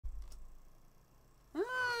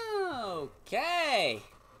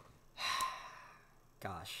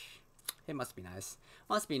it must be nice.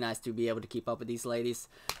 Must be nice to be able to keep up with these ladies.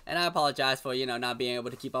 And I apologize for, you know, not being able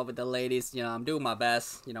to keep up with the ladies. You know, I'm doing my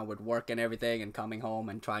best, you know, with work and everything, and coming home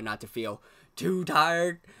and trying not to feel too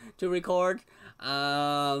tired to record.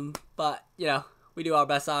 But, you know, we do our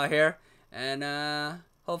best out here. And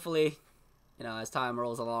hopefully, you know, as time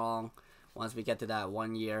rolls along, once we get to that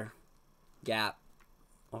 1 year gap,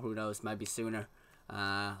 or who knows, might be sooner,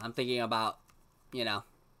 I'm thinking about, you know,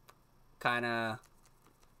 kind of,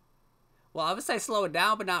 well, I would say slow it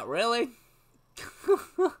down, but not really.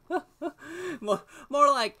 more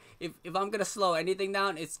like, if I'm gonna slow anything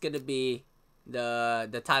down, it's gonna be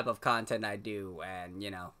the type of content I do, and, you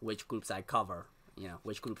know, which groups I cover, you know,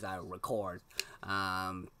 which groups I record.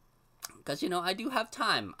 Because, you know, I do have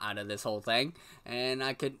time out of this whole thing, and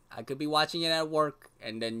I could be watching it at work,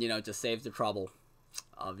 and then, you know, just save the trouble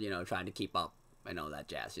of, you know, trying to keep up and all that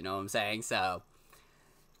jazz, you know what I'm saying? So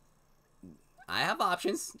I have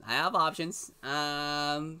options.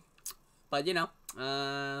 But, you know,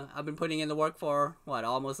 I've been putting in the work for, what,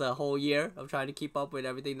 almost a whole year of trying to keep up with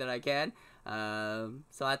everything that I can.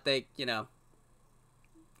 So I think, you know,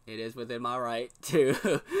 it is within my right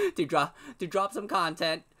to drop some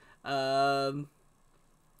content, you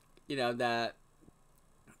know, that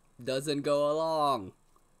doesn't go along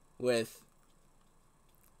with,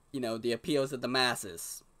 you know, the appeals of the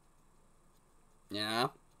masses. You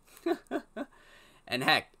know? And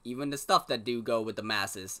heck, even the stuff that do go with the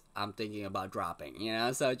masses, I'm thinking about dropping, you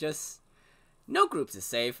know? So just, no groups is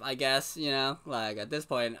safe, I guess, you know? Like, at this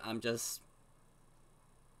point, I'm just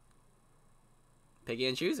picking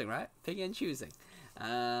and choosing, right? Picking and choosing.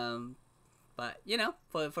 But, you know,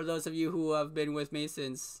 for those of you who have been with me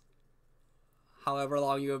since however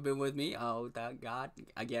long you have been with me, oh, thank God,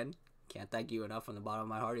 again, can't thank you enough from the bottom of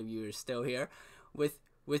my heart if you're still here with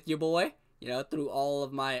your boy, you know, through all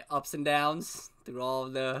of my ups and downs, through all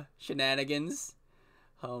of the shenanigans.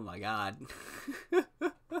 Oh my God.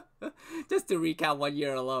 Just to recount 1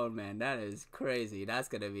 year alone, man, that is crazy. That's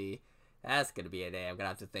gonna be a day I'm gonna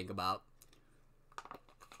have to think about.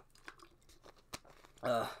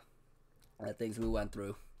 The things we went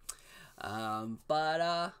through.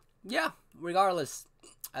 But yeah, regardless,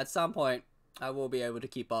 at some point I will be able to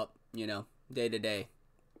keep up, you know, day to day,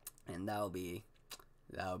 and that'll be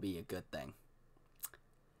a good thing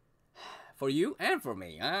for you and for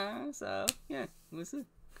me. So yeah, we'll see.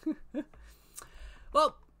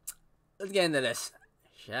 Well, let's get into this,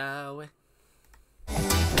 shall we?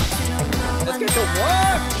 Let's get to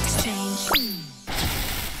work.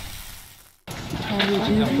 Oh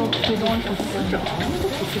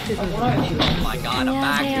my God, I'm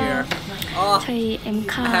back here. 저희 I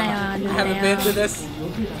엠카에 haven't been to 왔는데요. this.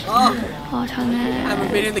 저는 I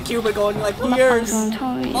haven't been in the cubicle in like years.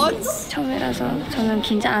 음악방송 처음이라서 저는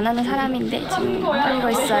긴장 안 하는 사람인데 지금 떨리고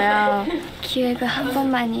있어요. 기획은 한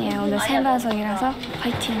번만이에요. 오늘 생방송이라서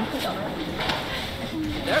파이팅.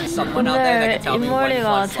 오늘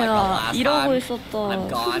인머리가 제가 이러고 있었던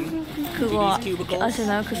그거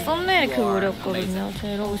아시나요? 그 썸네일 그 머리였거든요.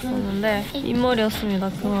 제가 이러고 있었는데 인머리였습니다.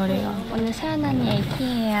 그 머리가. 오늘 세연 언니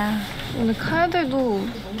에이티예요. 오늘 칼들도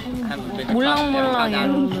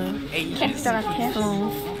몰랑몰랑해요. 오늘 캐릭터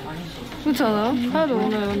같아요. 그렇지 않아요? 칼도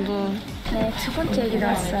오늘 완전. 네, 두 번째 얘기로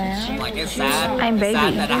왔어요. I'm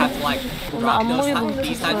baby. 오늘 앞머리도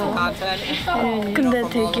붙였어요. 근데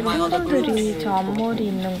되게 팬분들이 저 앞머리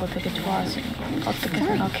있는 거 되게 좋아하시는 거 어떻게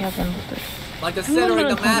생각해요, 팬분들?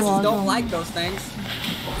 팬분들은 다 좋아하죠.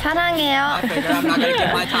 사랑해요.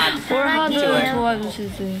 뭘 하든 좋아해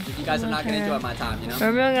주시지.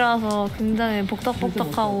 10명이라서 굉장히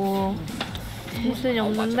복닥복닥하고 정신이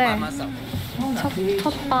없는데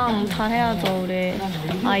첫방 잘 해야죠, 우리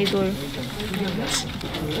아이돌.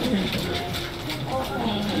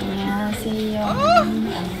 안녕하세요.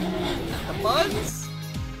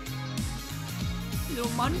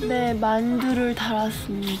 네, 만두를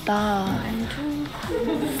달았습니다.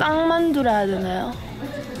 쌍만두라 해야 되나요?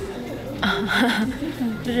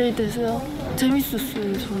 를 돼서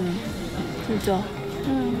재밌었어요, 저는. 진짜.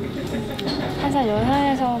 항상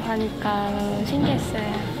영상에서 보니까 너무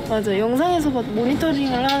신기했어요. 맞아, 영상에서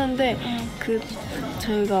모니터링을 하는데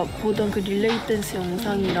저희가 보던 그 릴레이 댄스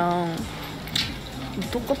영상이랑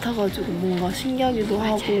똑같아가지고 뭔가 신기하기도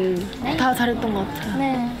하고 네? 다 잘했던 것 같아요.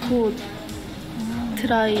 네. 곧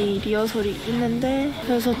드라이 리허설이 있는데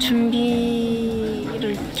그래서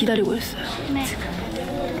준비를 기다리고 있어요. 네.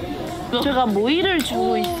 제가 모이를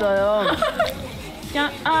주고 있어요.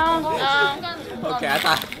 Okay, I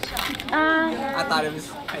thought it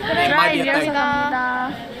was. It might 드라이 be a 리허설 thing.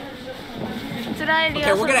 갑니다. 드라이 Okay,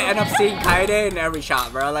 리허설. we're gonna end up seeing Kaede in every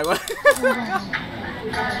shot, bro. Like what?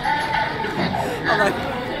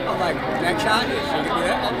 I'm like, next shot, is she gonna do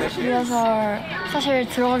that? Oh, this shit. 리허설 사실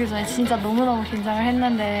들어가기 전에 진짜 너무너무 긴장을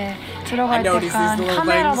했는데 들어갈 때 I noticed 약간 these little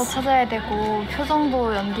카메라도 things. 찾아야 되고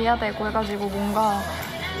표정도 연기해야 되고 해가지고 뭔가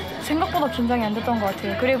생각보다 긴장이 안 됐던 것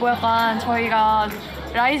같아요. 그리고 약간 저희가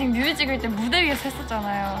라이징 뮤비 찍을 때 무대 위에서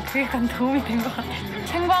했었잖아요. 그게 약간 도움이 된 것 같아요.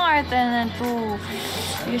 생방할 때는 또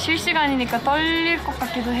이게 실시간이니까 떨릴 것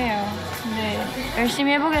같기도 해요. 근데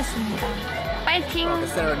열심히 해보겠습니다. 파이팅!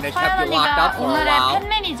 Considering they 서연 kept you locked 언니가 up for a 오늘의 while. 팬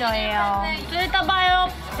매니저예요. 좀 이따 봐요.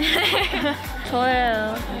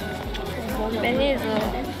 저예요. 매니저. Oh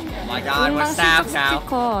my god, what's that now?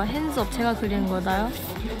 스티커 핸즈업 제가 그린 거다요?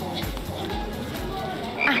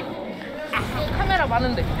 카메라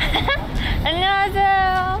많은데.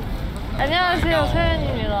 안녕하세요. 안녕하세요,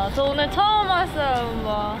 서연입니다. 저 오늘 처음 왔어요,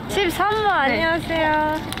 엄마. 13번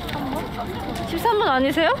안녕하세요. 13번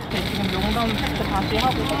아니세요? 지금 영감 다시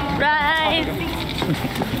하고. 라이트.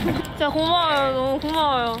 진짜 고마워요, 너무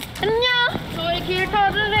고마워요. 안녕. 저희 길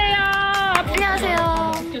타주세요.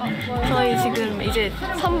 안녕하세요. 저희 지금 이제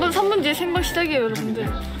 3분 뒤에 생방 시작이에요, 여러분들.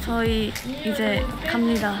 저희 이제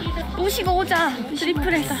갑니다. 오시고 오자.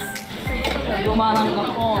 트리플에스. 요만한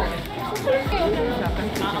거.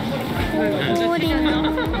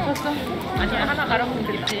 아니야, 하나 갈아보면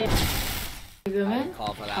됐지. 지금은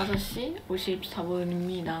 5시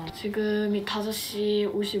 54분입니다. 지금이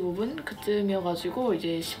 5시 55분 그쯤이어가지고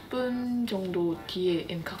이제 10분 정도 뒤에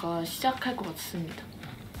엠카가 시작할 것 같습니다.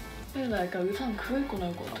 근데 나 약간 의상 그거 입고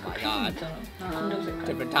나올 것 같아. 그 패션 있잖아. 검정 색깔.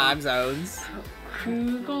 Different time zones.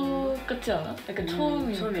 그거 같지 않아? 약간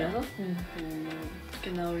처음이라서? 응.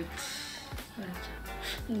 어떻게 나올지. 맞아.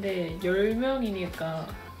 근데 10명이니까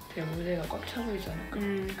되게 무대가 꽉 차 보이지 않을까?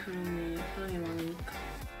 그러네. 사람이 많으니까.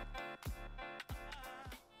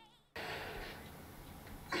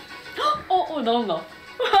 나온다.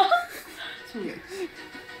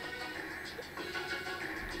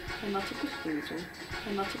 나 찍고 싶은 이죠.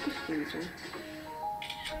 나 찍고 싶은 이죠.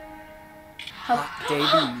 Hot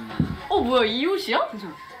debut. 뭐야, 이 옷이야?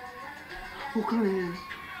 그러네.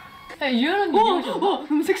 야, 유연한 이 옷이야.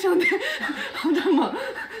 너무 섹시한데? 잠깐만.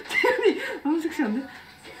 태연이 너무 섹시한데?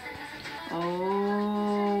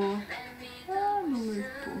 너무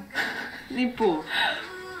예뻐. 예뻐.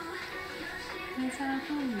 내 사랑.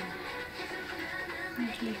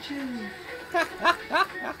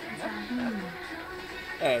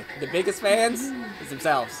 Hey, the biggest fans is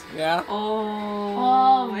themselves. Yeah.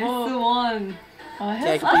 S1.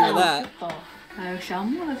 Can't compete with that. 역시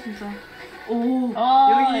안무가 진짜.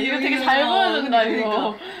 이거 되게 잘 보여준다,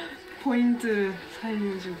 이거. 포인트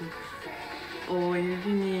살려주고.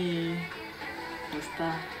 예빈이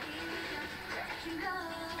멋있다.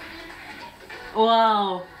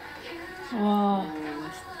 와우.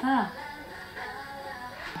 멋있다.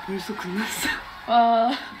 벌써 끝났어.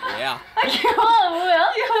 Yeah.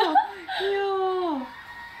 뭐야? 귀여워.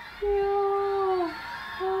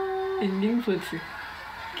 엔딩 포즈.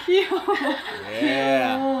 귀여워.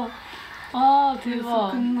 Yeah. 대박.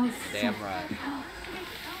 벌써 끝났어. Damn right.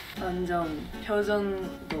 완전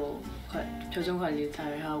표정 관리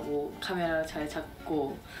잘 하고 카메라 잘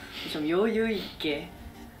잡고 좀 여유 있게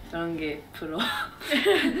그런 게 프로.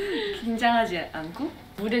 긴장하지 않고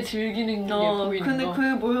무대 즐기는 게 보이는 근데 거.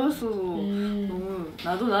 그게 보여서 너무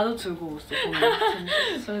나도 즐거웠어. 보면.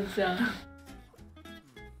 진짜.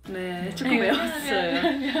 네, 조금 외웠어요.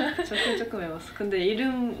 조금 외웠어. 근데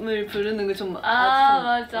이름을 부르는 거 좀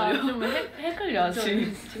맞아. 어려워. 좀 헷갈려,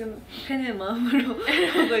 아직. 지금 팬의 마음으로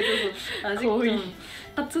보고 있어서 아직 거의. 좀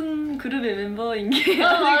같은 그룹의 멤버인 게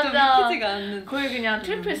아직 맞아. 좀 믿기지가 않는. 거의 그냥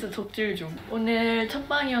트리플에스 덕질 중. 오늘 첫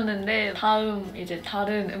방이었는데 다음 이제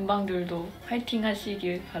다른 음방들도 파이팅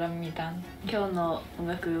하시길 바랍니다. 今日の音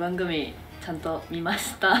楽番組ちゃんと見ま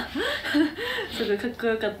した。すごいかっこ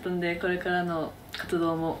よかったんでこれからの活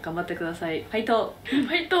動も頑張ってください。ファイト！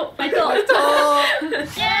 파이터! 파이터!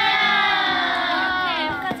 예!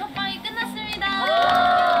 엠카 첫 방이 끝났습니다.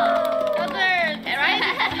 다들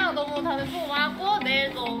라이브 너무 다들 수고 많았고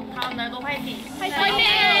내일도 다음 날도 화이팅! 화이팅!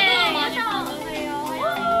 많이 받으세요.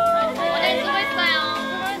 오늘 수고했어요.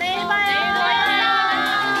 내일 봐요.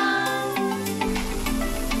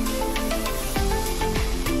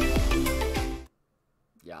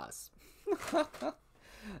 Yes.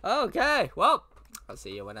 Okay. Well, I'll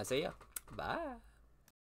see you when I see you. Bye.